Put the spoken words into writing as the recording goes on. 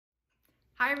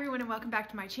Hi everyone and welcome back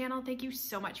to my channel. Thank you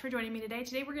so much for joining me today.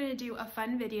 Today we're going to do a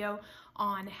fun video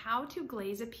on how to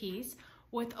glaze a piece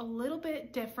with a little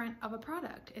bit different of a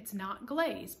product. It's not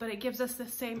glaze, but it gives us the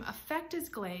same effect as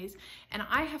glaze, and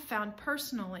I have found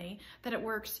personally that it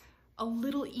works a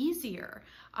little easier.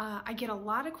 I get a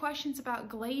lot of questions about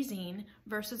glazing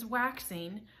versus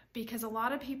waxing because a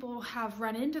lot of people have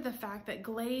run into the fact that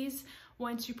glaze,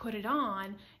 once you put it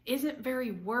on, isn't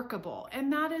very workable.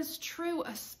 And that is true,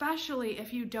 especially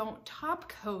if you don't top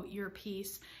coat your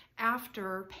piece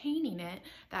after painting it.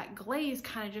 That glaze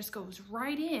kind of just goes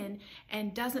right in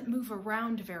and doesn't move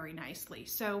around very nicely.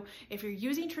 So if you're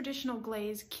using traditional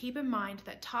glaze, keep in mind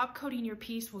that top coating your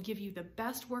piece will give you the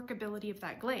best workability of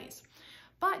that glaze.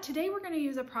 But today we're going to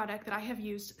use a product that I have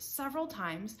used several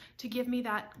times to give me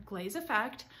that glaze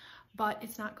effect, but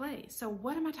it's not glaze. So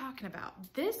what am I talking about?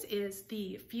 This is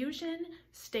the Fusion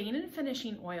Stain and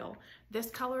Finishing Oil.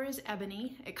 This color is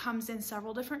Ebony. It comes in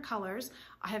several different colors.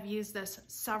 I have used this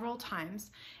several times.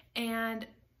 And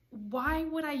why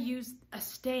would I use a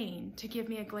stain to give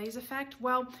me a glaze effect?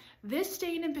 Well, this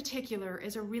stain in particular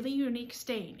is a really unique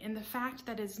stain in the fact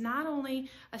that it's not only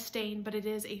a stain, but it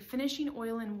is a finishing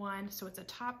oil in one, so it's a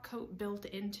top coat built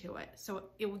into it. So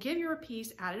it will give your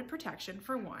piece added protection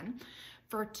for one.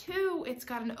 For two, it's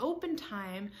got an open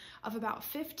time of about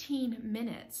 15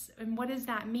 minutes. And what does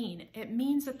that mean? It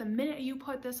means that the minute you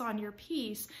put this on your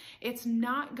piece, it's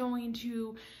not going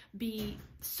to be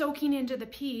soaking into the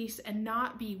piece and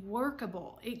not be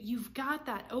workable. You've got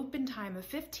that open time of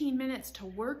 15 minutes to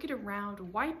work it around,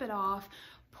 wipe it off,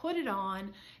 put it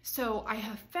on. So I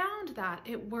have found that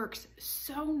it works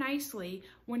so nicely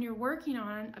when you're working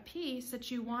on a piece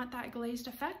that you want that glazed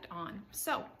effect on.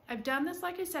 So I've done this,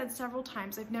 like I said, several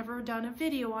times. I've never done a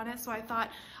video on it, so I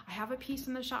thought I have a piece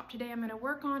in the shop today I'm going to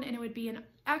work on, and it would be an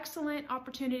excellent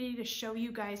opportunity to show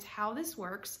you guys how this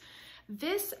works.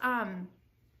 This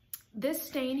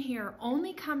stain here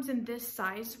only comes in this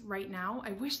size right now.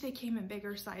 I wish they came in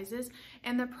bigger sizes,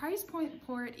 and the price point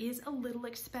for it is a little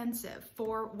expensive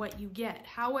for what you get.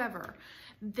 However,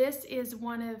 this is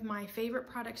one of my favorite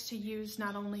products to use,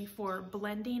 not only for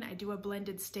blending, I do a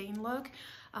blended stain look,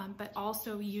 but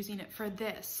also using it for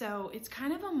this. So it's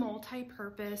kind of a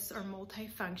multi-purpose or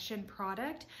multi-function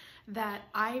product that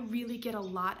I really get a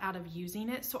lot out of using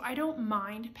it. So I don't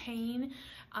mind paying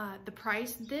the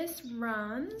price. This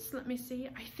runs, let me see,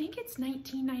 I think it's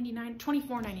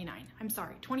 $24.99. I'm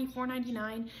sorry,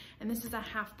 $24.99, and this is a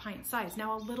half pint size.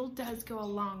 Now a little does go a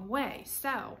long way.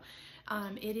 So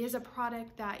it is a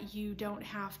product that you don't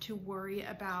have to worry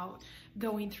about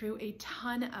going through a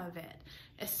ton of it,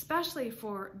 especially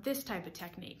for this type of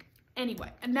technique.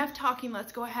 Anyway, enough talking.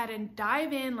 Let's go ahead and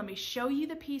dive in. Let me show you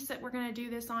the piece that we're going to do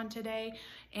this on today,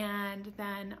 and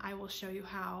then I will show you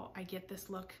how I get this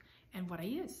look and what I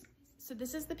use. So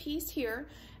this is the piece here.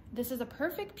 This is a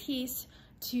perfect piece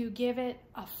to give it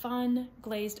a fun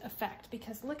glazed effect,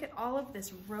 because look at all of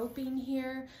this roping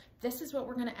here. This is what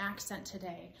we're going to accent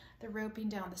today. The roping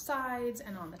down the sides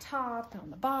and on the top and on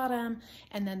the bottom,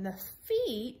 and then the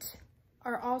feet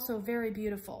are also very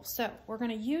beautiful. So we're going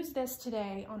to use this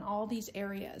today on all these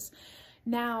areas.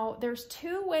 Now there's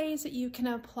two ways that you can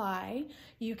apply.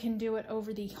 You can do it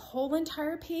over the whole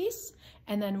entire piece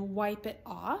and then wipe it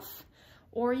off,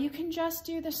 or you can just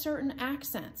do the certain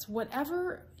accents,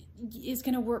 whatever is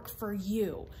going to work for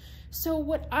you. So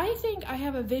what I think, I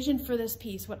have a vision for this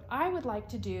piece. What I would like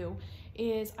to do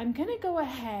is I'm going to go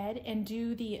ahead and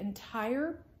do the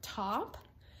entire top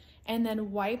and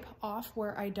then wipe off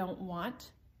where I don't want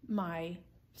my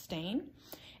stain.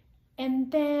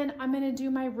 And then I'm going to do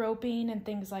my roping and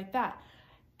things like that.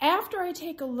 After I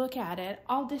take a look at it,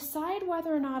 I'll decide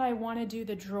whether or not I want to do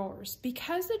the drawers.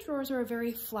 Because the drawers are a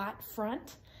very flat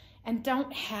front and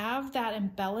don't have that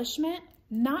embellishment,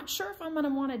 not sure if I'm going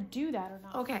to want to do that or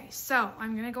not. Okay, so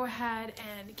I'm going to go ahead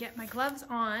and get my gloves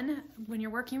on. When you're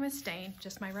working with stain,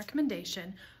 just my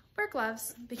recommendation, wear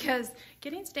gloves, because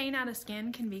getting stain out of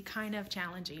skin can be kind of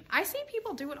challenging. I see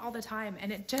people do it all the time,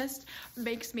 and it just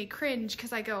makes me cringe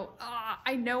because I go,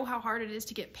 I know how hard it is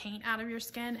to get paint out of your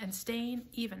skin, and stain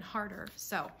even harder.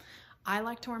 So I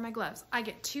like to wear my gloves. I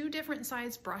get two different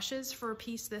size brushes for a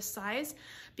piece this size,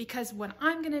 because what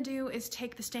I'm gonna do is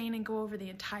take the stain and go over the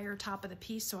entire top of the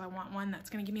piece. So I want one that's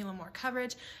gonna give me a little more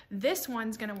coverage. This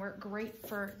one's gonna work great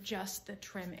for just the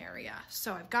trim area.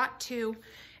 So I've got two.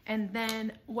 And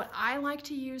then what I like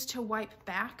to use to wipe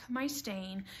back my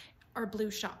stain are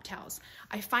blue shop towels.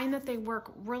 I find that they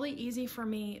work really easy for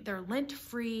me. They're lint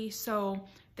free, so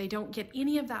They don't get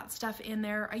any of that stuff in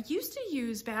there. I used to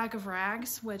use Bag of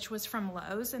Rags, which was from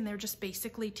Lowe's, and they're just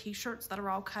basically t-shirts that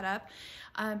are all cut up.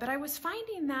 But I was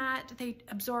finding that they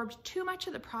absorbed too much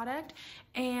of the product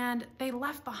and they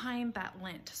left behind that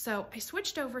lint. So I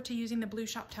switched over to using the Blue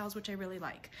Shop towels, which I really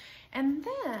like. And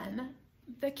then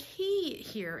the key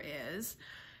here is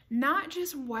not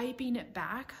just wiping it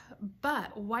back,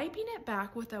 but wiping it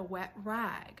back with a wet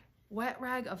rag. Wet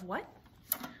rag of what?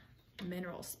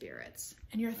 Mineral spirits.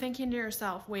 And you're thinking to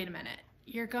yourself, wait a minute,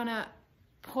 you're gonna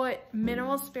put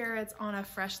mineral spirits on a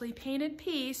freshly painted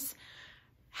piece.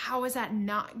 How is that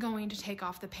not going to take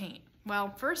off the paint?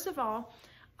 Well, first of all,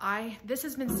 this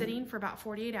has been sitting for about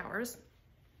 48 hours,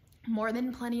 more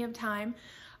than plenty of time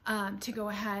to go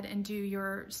ahead and do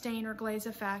your stain or glaze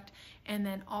effect. And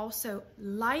then also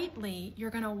lightly,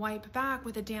 you're gonna wipe back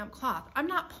with a damp cloth. I'm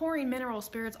not pouring mineral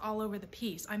spirits all over the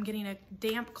piece. I'm getting a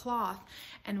damp cloth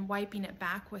and wiping it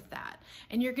back with that.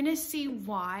 And you're gonna see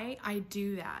why I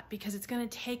do that, because it's gonna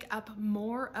take up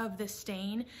more of the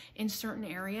stain in certain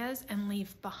areas and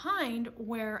leave behind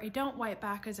where I don't wipe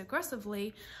back as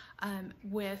aggressively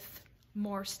with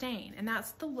more stain. And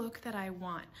that's the look that I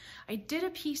want. I did a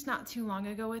piece not too long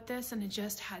ago with this, and it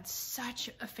just had such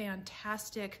a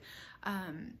fantastic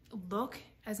look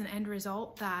as an end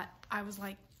result that I was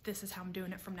like, this is how I'm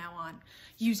doing it from now on,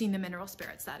 using the mineral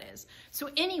spirits, that is. So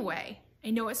anyway,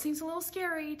 I know it seems a little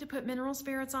scary to put mineral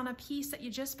spirits on a piece that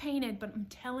you just painted, but I'm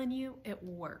telling you, it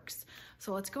works.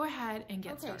 So let's go ahead and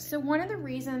get started. So one of the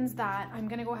reasons that I'm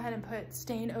gonna go ahead and put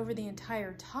stain over the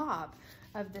entire top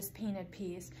of this painted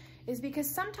piece is because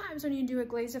sometimes when you do a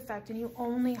glaze effect and you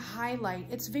only highlight,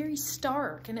 it's very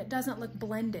stark and it doesn't look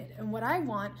blended. And what I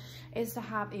want is to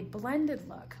have a blended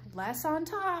look, less on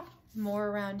top, more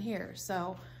around here.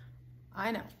 So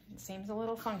I know it seems a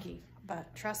little funky,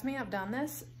 but trust me, I've done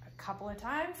this a couple of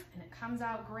times and it comes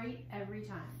out great every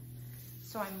time.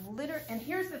 So I'm and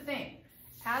here's the thing,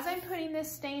 as I'm putting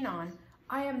this stain on,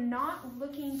 I am not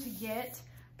looking to get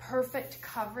perfect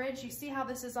coverage. You see how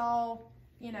this is all,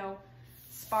 you know,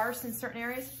 sparse in certain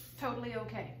areas? Totally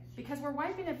okay, because we're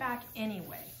wiping it back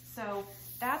anyway. So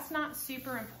that's not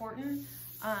super important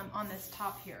on this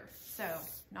top here. So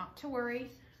not to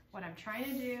worry. What I'm trying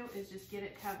to do is just get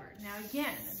it covered. Now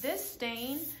again, this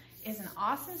stain is an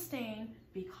awesome stain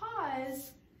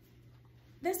because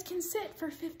this can sit for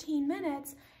 15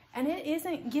 minutes and it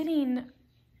isn't getting,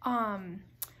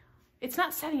 it's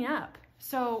not setting up.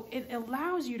 So it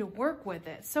allows you to work with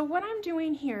it. So what I'm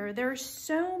doing here, there's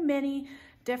so many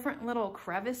different little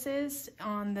crevices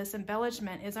on this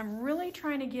embellishment, is I'm really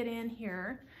trying to get in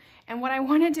here. And what I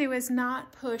want to do is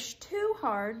not push too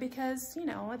hard because, you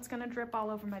know, it's going to drip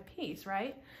all over my piece,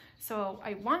 right? So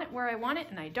I want it where I want it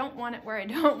and I don't want it where I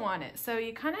don't want it. So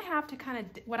you kind of have to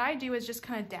what I do is just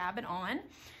kind of dab it on.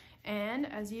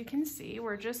 And as you can see,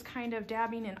 we're just kind of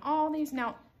dabbing in all these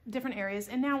now different areas.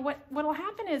 And now what'll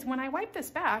happen is when I wipe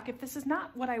this back, if this is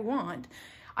not what I want,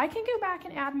 I can go back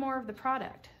and add more of the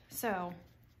product. So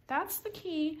that's the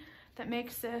key that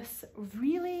makes this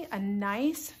really a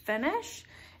nice finish,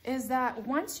 is that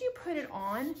once you put it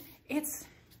on,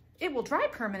 it will dry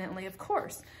permanently, of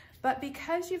course, but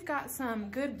because you've got some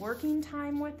good working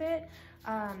time with it,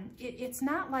 it's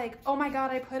not like, oh my God,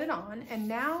 I put it on and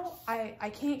now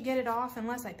I can't get it off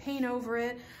unless I paint over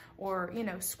it or, you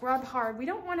know, scrub hard. We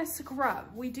don't want to scrub.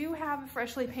 We do have a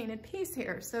freshly painted piece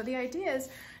here. So the idea is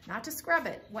not to scrub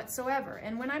it whatsoever.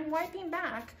 And when I'm wiping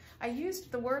back, I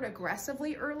used the word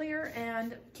aggressively earlier,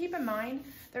 and keep in mind,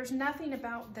 there's nothing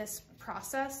about this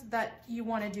process that you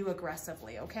want to do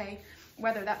aggressively, okay?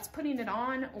 Whether that's putting it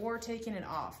on or taking it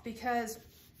off, because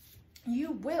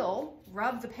you will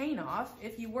rub the paint off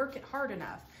if you work it hard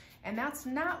enough. And that's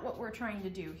not what we're trying to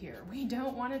do here. We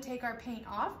don't want to take our paint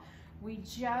off. We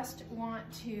just want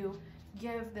to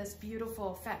give this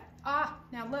beautiful effect.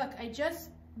 Now look, I just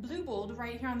blue-balled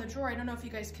right here on the drawer. I don't know if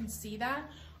you guys can see that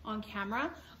on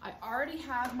camera. I already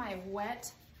have my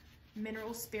wet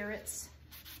mineral spirits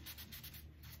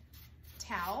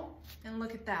towel, and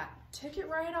look at that. Took it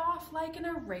right off like an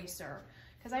eraser,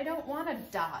 because I don't want a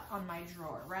dot on my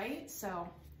drawer, right? So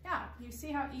yeah, you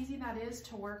see how easy that is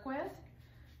to work with?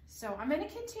 So I'm gonna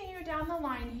continue down the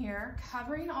line here,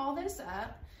 covering all this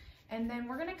up, and then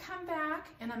we're gonna come back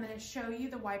and I'm gonna show you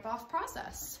the wipe off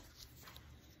process.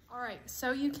 All right,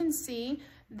 so you can see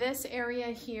this area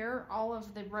here, all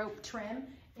of the rope trim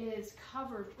is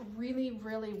covered really,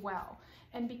 really well.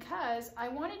 And because I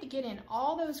wanted to get in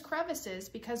all those crevices,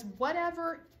 because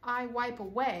whatever I wipe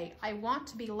away, I want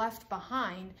to be left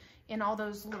behind in all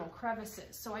those little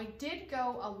crevices. So I did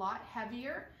go a lot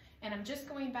heavier, and I'm just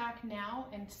going back now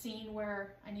and seeing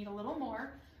where I need a little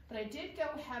more. but I did go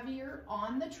heavier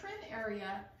on the trim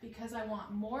area because I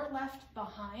want more left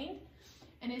behind.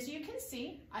 And as you can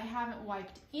see, I haven't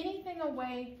wiped anything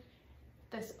away.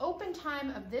 This open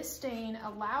time of this stain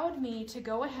allowed me to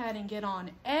go ahead and get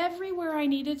on everywhere I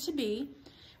needed to be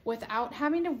without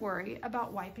having to worry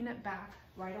about wiping it back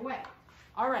right away.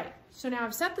 All right, so now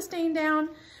I've set the stain down.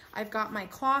 I've got my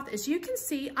cloth. As you can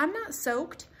see, I'm not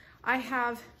soaked. I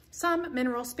have some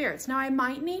mineral spirits. Now I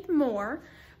might need more,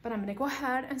 but I'm gonna go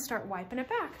ahead and start wiping it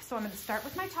back. So I'm gonna start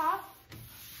with my top.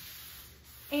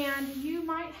 And you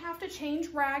might have to change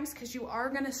rags because you are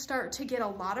gonna start to get a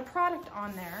lot of product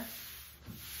on there.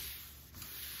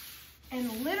 And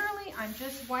literally, I'm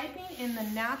just wiping in the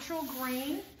natural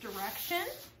grain direction.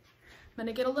 I'm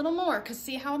gonna get a little more because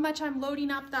see how much I'm loading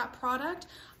up that product?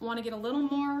 I wanna get a little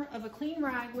more of a clean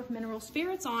rag with mineral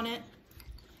spirits on it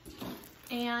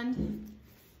and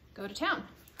go to town.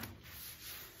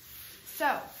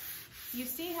 So, you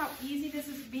see how easy this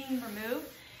is being removed?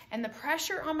 And the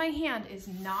pressure on my hand is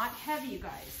not heavy, you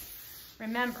guys.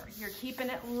 Remember, you're keeping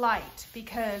it light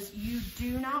because you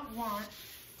do not want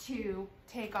to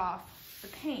take off the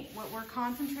paint. What we're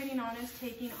concentrating on is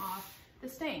taking off the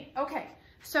stain. Okay,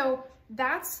 so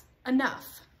that's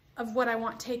enough of what I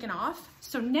want taken off.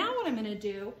 So now what I'm gonna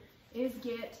do is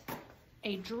get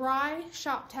a dry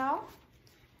shop towel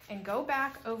and go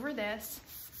back over this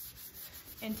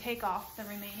and take off the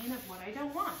remaining of what I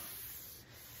don't want.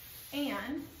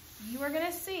 And you are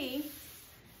gonna see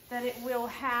that it will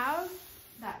have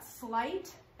that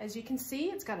slight, as you can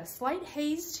see, it's got a slight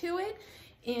haze to it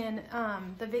in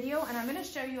the video, and I'm gonna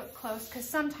show you up close because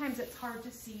sometimes it's hard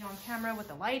to see on camera with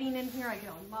the lighting in here. I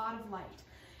get a lot of light.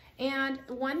 And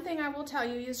one thing I will tell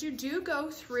you is you do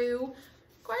go through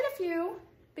quite a few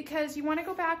because you wanna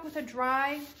go back with a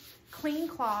dry, clean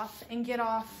cloth and get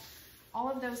off all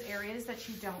of those areas that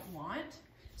you don't want.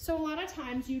 So a lot of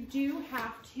times you do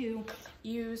have to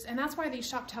use, and that's why these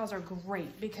shop towels are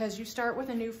great because you start with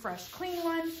a new, fresh, clean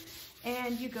one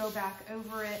and you go back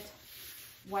over it,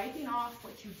 wiping off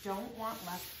what you don't want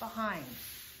left behind.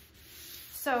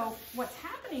 So what's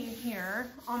happening here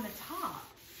on the top,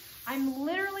 I'm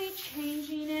literally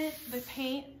changing it, the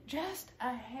paint, just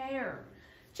a hair,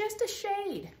 just a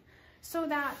shade, so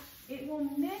that it will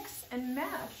mix and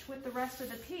mesh with the rest of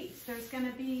the piece. There's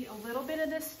gonna be a little bit of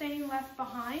this stain left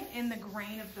behind in the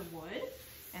grain of the wood,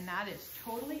 and that is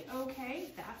totally okay.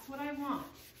 That's what I want.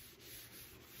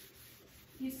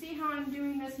 You see how I'm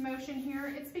doing this motion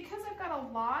here? It's because I've got a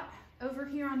lot over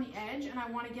here on the edge and I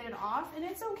want to get it off, and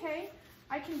it's okay.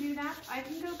 I can do that. I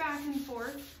can go back and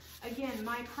forth. Again,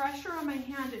 my pressure on my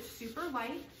hand is super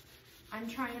light. I'm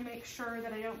trying to make sure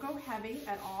that I don't go heavy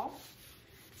at all.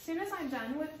 As soon as I'm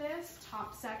done with this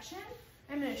top section,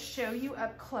 I'm going to show you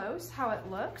up close how it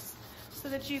looks so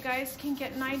that you guys can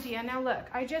get an idea. Now look,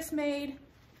 I just made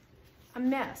a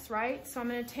mess, right? So I'm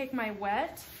going to take my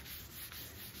wet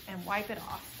and wipe it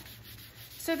off.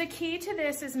 So the key to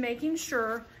this is making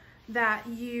sure that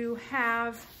you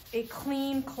have a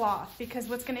clean cloth, because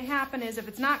what's going to happen is if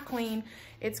it's not clean,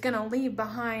 it's going to leave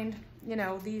behind, you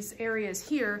know, these areas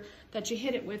here that you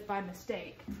hit it with by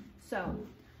mistake. So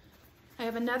I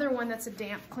have another one that's a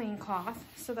damp, clean cloth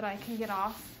so that I can get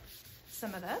off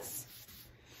some of this.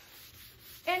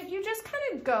 And you just kind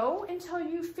of go until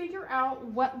you figure out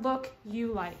what look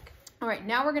you like. All right,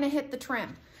 now we're going to hit the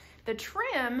trim. The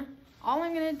trim, all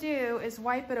I'm gonna do is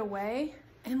wipe it away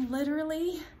and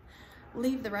literally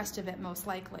leave the rest of it most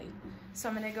likely. So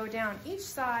I'm gonna go down each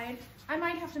side. I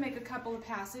might have to make a couple of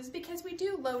passes because we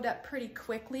do load up pretty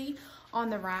quickly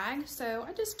on the rag. So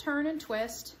I just turn and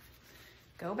twist,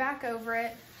 go back over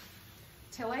it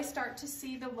till I start to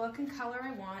see the look and color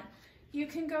I want. You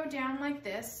can go down like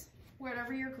this,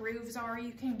 wherever your grooves are,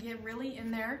 you can get really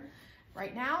in there.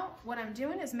 Right now, what I'm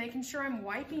doing is making sure I'm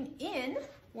wiping in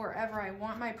wherever I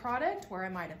want my product, where I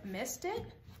might have missed it,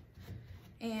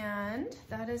 and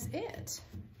that is it.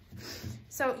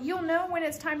 So you'll know when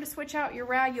it's time to switch out your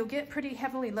rag. You'll get pretty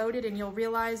heavily loaded and you'll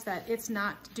realize that it's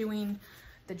not doing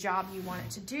the job you want it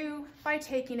to do by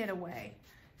taking it away.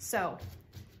 So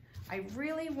I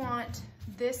really want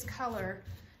this color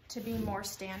to be more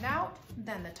standout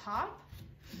than the top,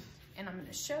 and I'm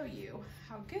gonna show you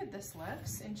how good this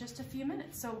looks in just a few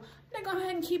minutes. So I'm gonna go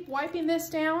ahead and keep wiping this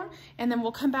down, and then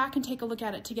we'll come back and take a look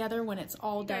at it together when it's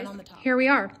all done on the top. Here we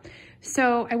are.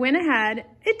 So I went ahead,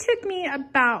 it took me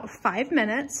about 5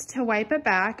 minutes to wipe it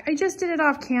back. I just did it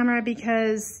off camera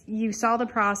because you saw the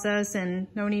process and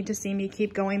no need to see me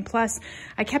keep going. Plus,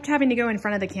 I kept having to go in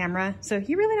front of the camera, so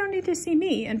you really don't need to see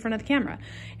me in front of the camera.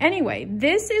 Anyway,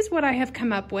 this is what I have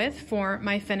come up with for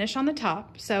my finish on the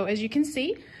top. So as you can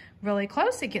see, really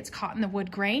close, it gets caught in the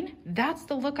wood grain. That's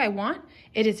the look I want.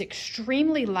 It is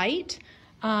extremely light.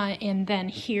 And then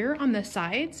here on the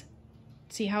sides,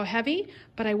 see how heavy?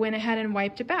 But I went ahead and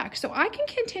wiped it back. So I can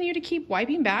continue to keep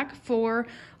wiping back for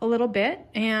a little bit.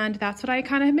 And that's what I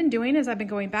kind of have been doing, is I've been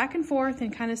going back and forth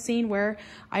and kind of seeing where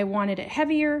I wanted it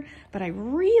heavier. But I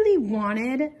really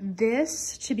wanted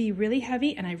this to be really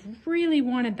heavy, and I really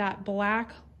wanted that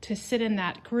black to sit in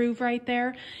that groove right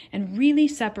there and really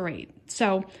separate.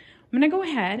 So I'm gonna go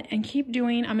ahead and keep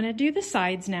doing, I'm gonna do the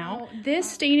sides now. This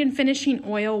stain and finishing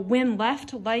oil, when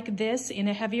left like this in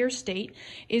a heavier state,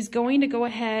 is going to go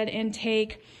ahead and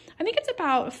take, I think it's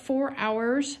about 4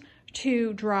 hours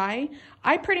to dry.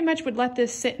 I pretty much would let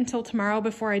this sit until tomorrow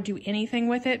before I do anything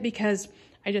with it, because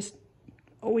I just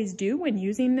always do when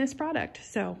using this product.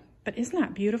 So, but isn't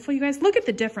that beautiful, you guys? Look at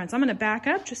the difference. I'm gonna back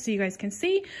up just so you guys can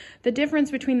see the difference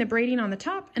between the braiding on the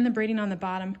top and the braiding on the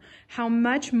bottom, how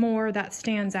much more that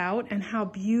stands out and how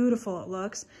beautiful it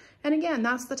looks. And again,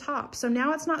 that's the top. So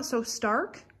now it's not so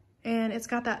stark and it's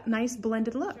got that nice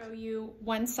blended look. I'll show you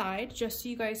one side just so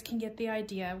you guys can get the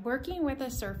idea. Working with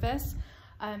a surface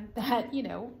that, you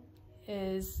know,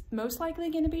 is most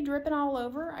likely gonna be dripping all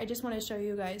over, I just wanna show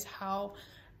you guys how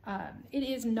it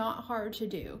is not hard to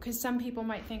do, because some people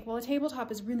might think, well, a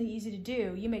tabletop is really easy to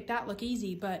do. You make that look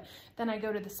easy, but then I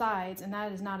go to the sides and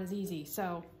that is not as easy.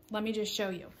 So let me just show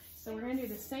you. So we're gonna do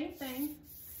the same thing.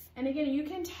 And again, you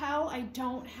can tell I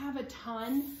don't have a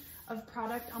ton of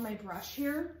product on my brush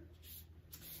here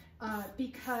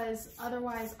because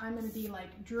otherwise I'm gonna be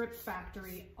like drip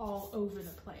factory all over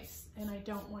the place. And I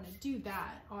don't wanna do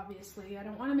that, obviously. I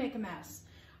don't wanna make a mess.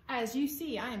 As you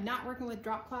see, I am not working with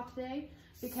drop cloth today,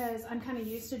 because I'm kind of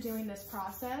used to doing this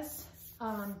process.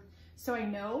 So I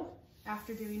know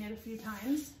after doing it a few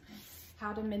times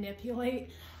how to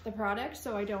manipulate the product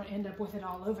so I don't end up with it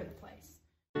all over the place.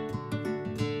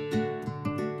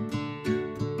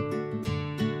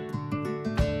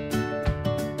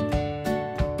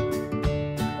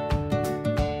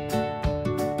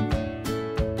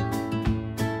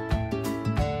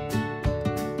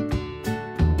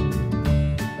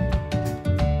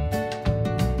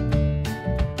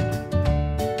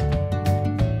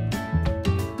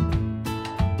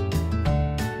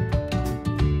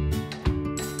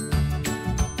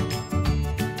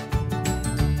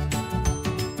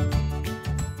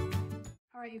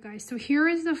 You guys, so here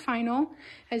is the final.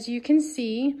 As you can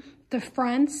see, the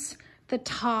fronts, the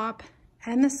top,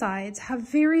 and the sides have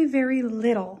very, very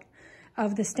little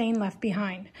of the stain left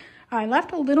behind. I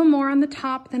left a little more on the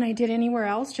top than I did anywhere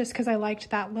else just because I liked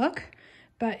that look,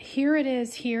 but here it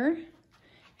is here,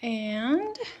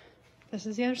 and this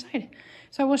is the other side.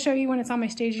 So I will show you when it's on my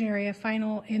staging area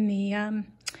final in the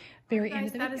very end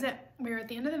of the video. That is it. We're at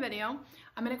the end of the video.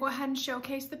 I'm gonna go ahead and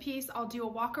showcase the piece. I'll do a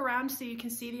walk around so you can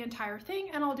see the entire thing,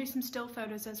 and I'll do some still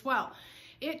photos as well.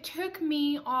 It took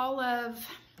me all of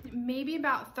maybe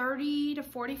about 30 to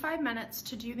 45 minutes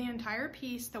to do the entire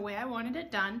piece the way I wanted it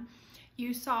done.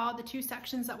 You saw the 2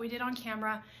 sections that we did on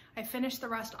camera. I finished the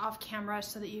rest off camera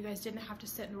so that you guys didn't have to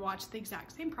sit and watch the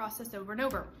exact same process over and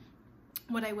over.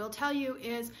 What I will tell you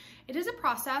is it is a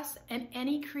process, and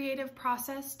any creative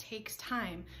process takes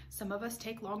time. Some of us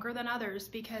take longer than others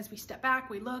because we step back,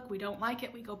 we look, we don't like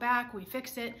it, we go back, we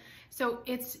fix it. So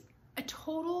it's a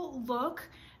total look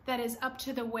that is up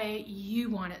to the way you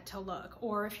want it to look,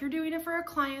 or if you're doing it for a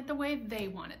client, the way they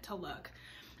want it to look.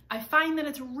 I find that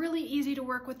it's really easy to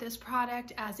work with this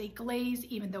product as a glaze.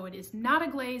 Even though it is not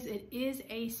a glaze, it is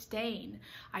a stain.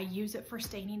 I use it for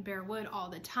staining bare wood all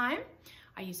the time.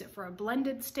 I use it for a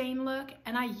blended stain look,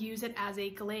 and I use it as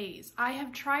a glaze. I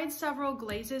have tried several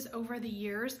glazes over the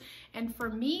years, and for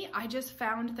me, I just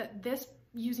found that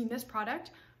using this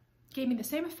product gave me the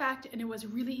same effect, and it was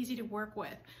really easy to work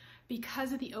with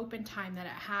because of the open time that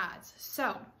it has.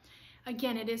 So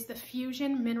again, it is the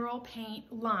Fusion Mineral Paint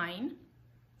line,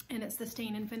 and it's the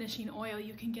stain and finishing oil.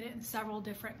 You can get it in several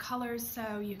different colors,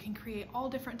 so you can create all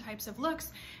different types of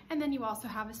looks, and then you also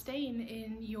have a stain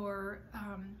in your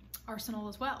arsenal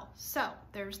as well. So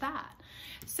there's that.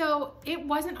 So it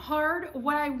wasn't hard.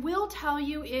 What I will tell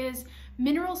you is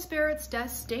mineral spirits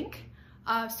does stink.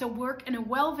 So work in a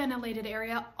well-ventilated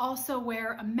area. Also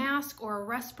wear a mask or a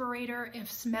respirator if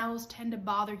smells tend to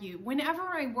bother you. Whenever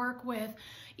I work with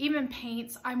even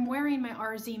paints, I'm wearing my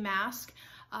RZ mask.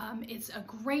 It's a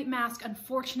great mask.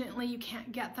 Unfortunately, you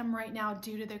can't get them right now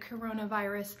due to the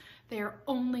coronavirus. They are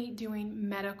only doing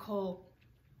medical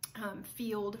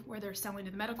field where they're selling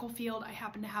to the medical field. I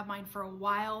happen to have mine for a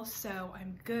while, so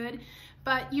I'm good.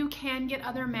 But you can get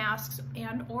other masks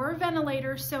and or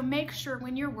ventilators, so make sure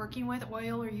when you're working with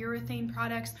oil or urethane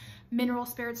products, mineral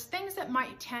spirits, things that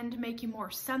might tend to make you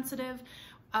more sensitive,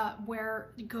 wear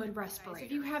good respirators.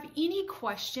 If you have any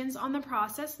questions on the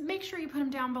process, make sure you put them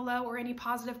down below, or any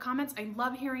positive comments. I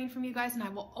love hearing from you guys and I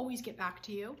will always get back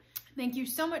to you. Thank you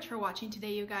so much for watching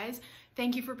today, you guys.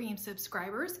 Thank you for being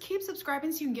subscribers. Keep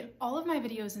subscribing so you can get all of my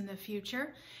videos in the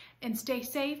future, and stay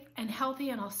safe and healthy,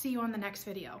 and I'll see you on the next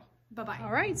video. Bye-bye.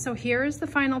 All right, so here is the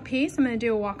final piece. I'm gonna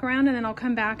do a walk around and then I'll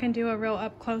come back and do a real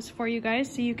up close for you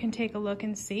guys so you can take a look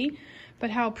and see. But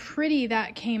how pretty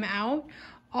that came out.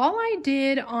 All I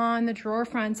did on the drawer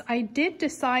fronts, I did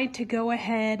decide to go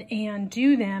ahead and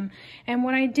do them. And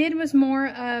what I did was more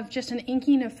of just an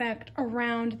inking effect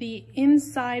around the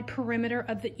inside perimeter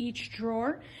of each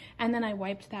drawer. And then I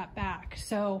wiped that back.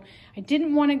 So I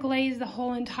didn't want to glaze the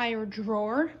whole entire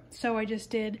drawer. So I just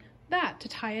did that to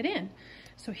tie it in.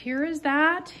 So here is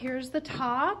that. Here's the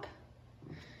top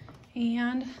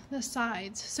and the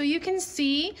sides. So you can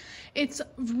see it's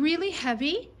really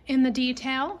heavy in the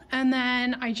detail, and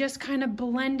then I just kind of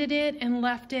blended it and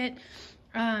left it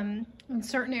in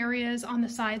certain areas on the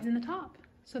sides and the top.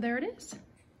 So there it is.